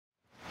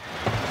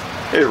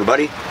Hey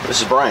everybody,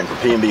 this is Brian from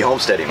PNB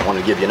Homesteading. I wanted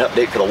to give you an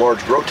update for the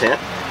large grow tent,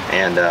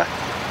 and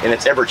in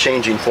its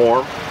ever-changing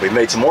form, we've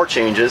made some more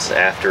changes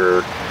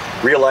after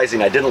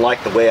realizing I didn't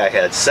like the way I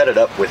had set it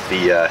up with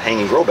the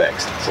hanging grow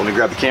bags. So let me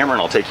grab the camera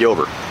and I'll take you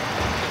over.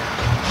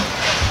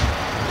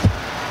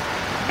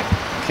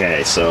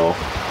 Okay, so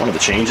one of the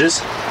changes,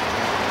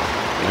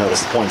 you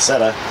notice the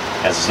poinsettia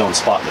has its own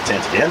spot in the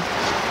tent again.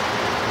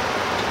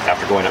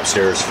 After going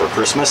upstairs for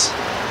Christmas,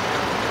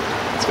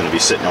 it's going to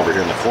be sitting over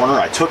here in the corner.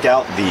 I took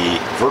out the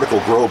vertical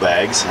grow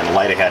bags and the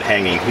light I had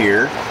hanging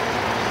here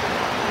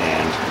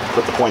and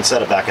put the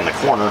poinsettia back in the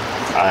corner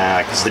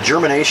because the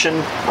germination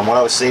from what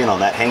I was seeing on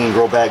that hanging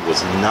grow bag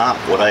was not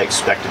what I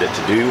expected it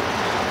to do.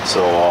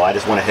 So I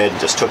just went ahead and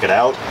just took it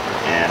out,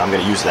 and I'm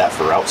going to use that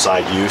for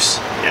outside use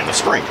in the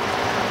spring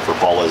for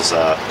Paula's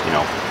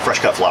fresh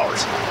cut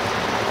flowers.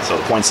 So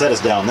the poinsettia's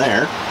down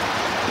there,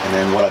 and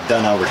then what I've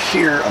done over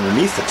here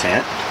underneath the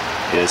tent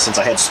is, since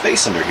I had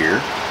space under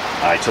here,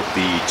 I took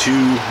the two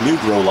new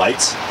grow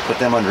lights, put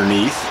them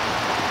underneath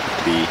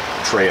the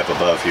tray up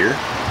above here,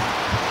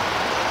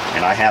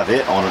 and I have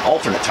it on an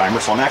alternate timer,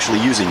 so I'm actually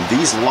using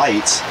these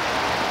lights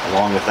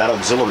along with that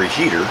auxiliary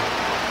heater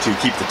to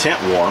keep the tent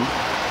warm.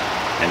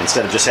 And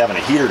instead of just having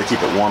a heater to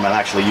keep it warm, I'm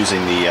actually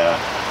using the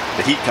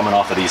heat coming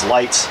off of these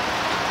lights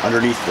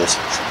underneath this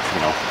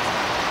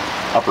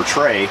upper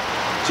tray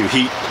to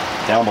heat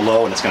down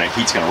below, and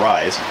heat's gonna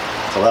rise.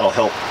 So that'll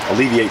help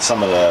alleviate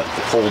some of the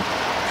cold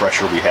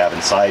pressure we have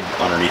inside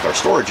underneath our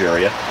storage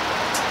area.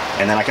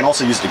 And then I can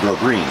also use it to grow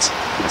greens.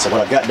 And so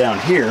what I've got down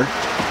here,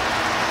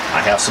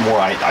 I have some more.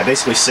 I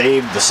basically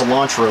saved the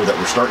cilantro that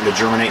were starting to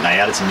germinate, and I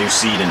added some new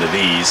seed into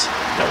these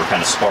that were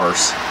kind of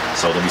sparse.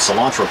 So there'll be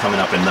cilantro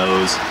coming up in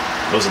those.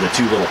 Those are the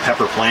two little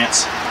pepper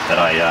plants that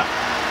I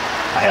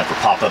had for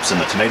pop-ups in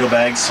the tomato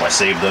bags, so I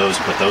saved those,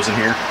 put those in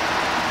here.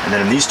 And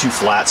then in these two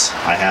flats,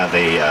 I have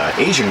a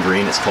Asian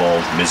green. It's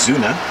called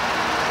Mizuna.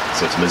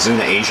 So it's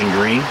Mizuna Asian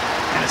green,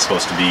 and it's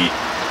supposed to be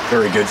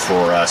very good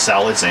for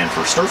salads and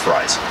for stir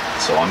fries.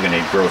 So I'm going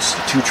to grow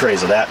 2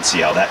 trays of that and see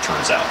how that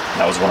turns out.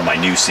 That was one of my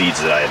new seeds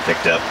that I had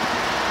picked up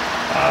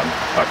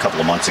a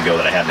couple of months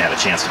ago that I hadn't had a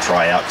chance to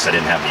try out because I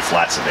didn't have any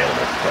flats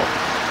available. So.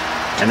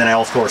 And then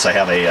of course I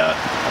have a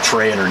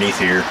tray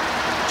underneath here,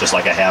 just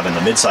like I have in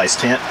the mid-size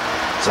tent.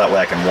 So that way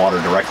I can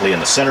water directly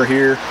in the center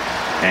here,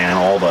 and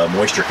all the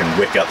moisture can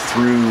wick up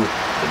through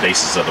the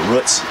bases of the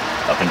roots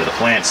up into the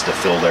plants to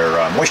fill their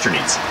moisture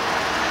needs.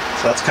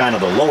 So that's kind of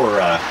the lower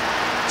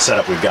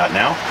setup we've got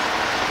now.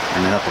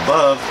 And then up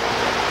above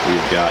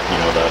we've got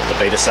the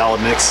beta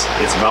salad mix.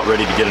 It's about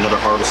ready to get another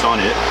harvest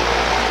on it.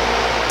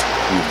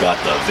 We've got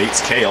the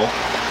Vates kale,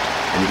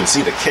 and you can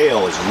see the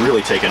kale is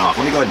really taking off.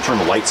 Let me go ahead and turn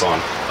the lights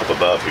on up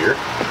above here.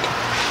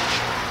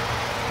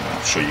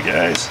 I'll show you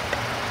guys.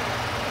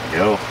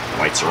 There we go,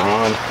 lights are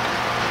on.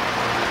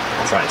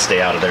 I'll try and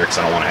stay out of there because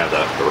I don't want to have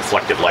the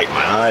reflective light in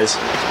my eyes.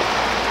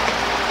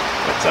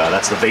 But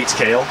that's the Vates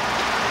kale.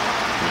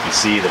 You can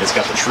see that it's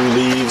got the true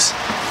leaves.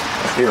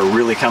 They are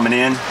really coming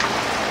in.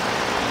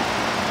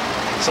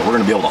 So we're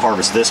going to be able to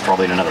harvest this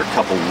probably in another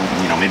couple,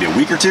 maybe a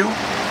week or two.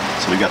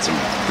 So we've got some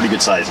pretty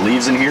good sized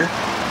leaves in here.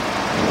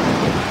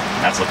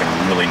 That's looking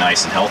really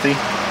nice and healthy.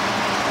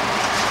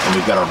 And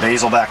we've got our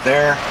basil back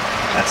there.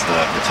 That's the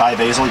Thai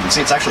basil. You can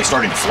see it's actually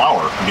starting to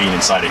flower being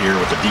inside of here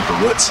with the deeper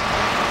roots.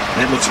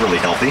 And it looks really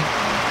healthy.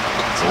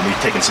 So we'll be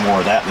taking some more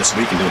of that this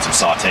week and doing some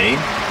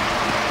sauteing.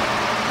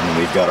 And then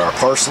we've got our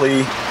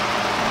parsley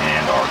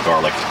and our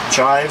garlic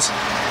chives.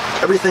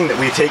 Everything that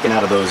we've taken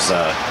out of those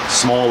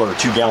smaller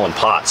 2-gallon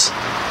pots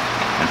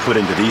and put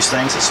into these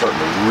things is starting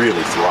to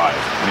really thrive.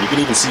 I mean, you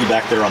can even see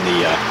back there on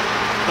the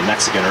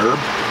Mexican herb,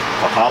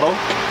 papalo,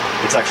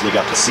 it's actually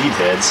got the seed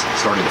heads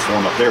starting to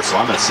form up there. So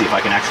I'm going to see if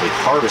I can actually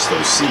harvest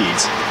those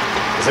seeds,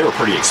 because they were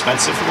pretty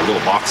expensive for the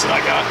little box that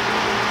I got.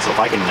 So if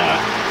I can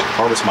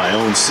harvest my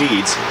own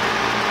seeds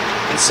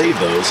and save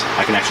those,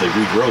 I can actually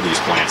regrow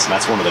these plants. And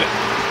that's one of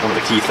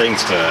the key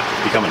things to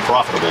becoming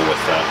profitable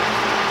with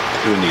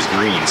doing these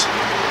greens.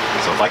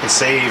 So if I can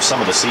save some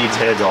of the seed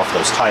heads off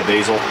those Thai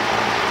basil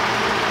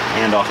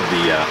and off of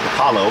the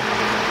papalo,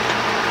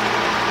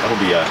 that'll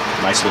be a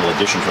nice little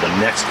addition for the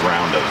next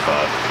round of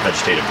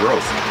vegetative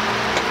growth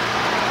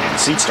and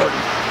seed starting.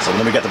 So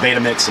then we got the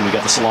beta mix and we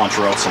got the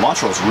cilantro.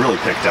 Cilantro's really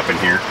picked up in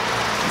here.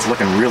 It's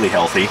looking really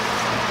healthy.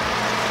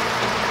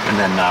 And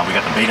then we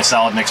got the beta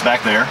salad mix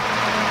back there.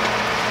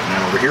 And then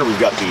over here we've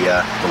got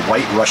the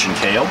white Russian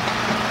kale.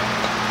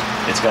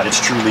 It's got its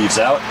true leaves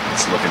out.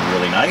 It's looking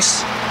really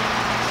nice.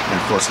 And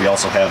of course we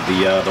also have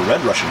the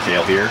red Russian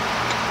kale here.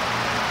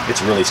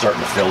 It's really starting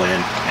to fill in,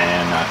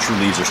 and true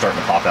leaves are starting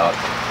to pop out.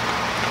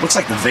 Looks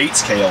like the Vates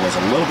kale is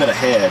a little bit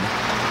ahead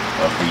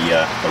of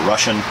the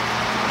Russian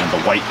and the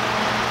white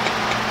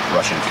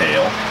Russian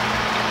kale.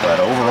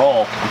 But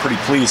overall, I'm pretty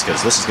pleased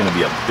because this is going to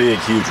be a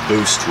big, huge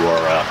boost to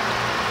our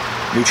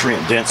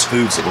nutrient-dense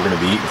foods that we're going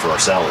to be eating for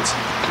our salads.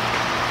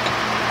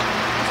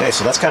 Okay,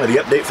 so that's kind of the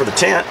update for the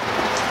tent.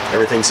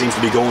 Everything seems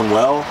to be going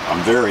well.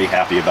 I'm very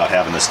happy about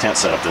having this tent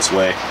set up this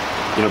way.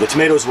 The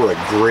tomatoes were a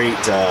great,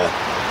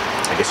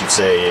 I guess you'd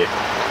say,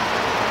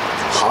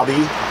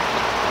 hobby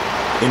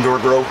indoor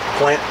grow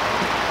plant,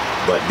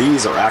 but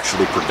these are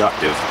actually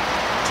productive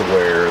to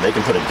where they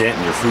can put a dent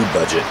in your food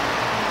budget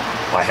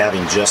by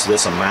having just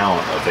this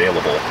amount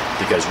available,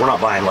 because we're not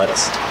buying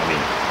lettuce. I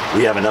mean,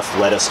 we have enough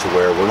lettuce to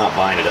where we're not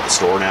buying it at the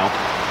store now.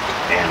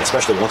 And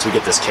especially once we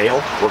get this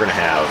kale, we're gonna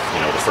have,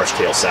 you know, the fresh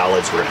kale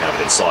salads, we're gonna have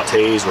it in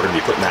sautés, we're gonna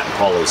be putting that in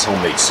Paulo's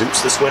homemade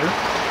soups this winter.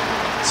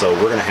 So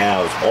we're gonna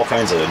have all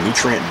kinds of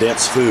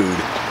nutrient-dense food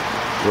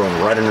growing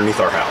right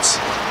underneath our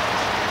house.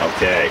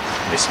 Okay,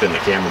 let me spin the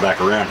camera back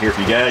around here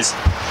for you guys.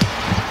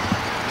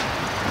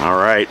 All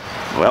right,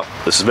 well,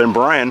 this has been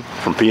Brian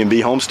from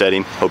PNB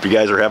Homesteading. Hope you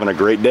guys are having a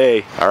great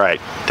day. All right,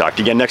 talk to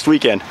you again next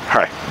weekend.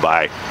 All right,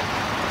 bye.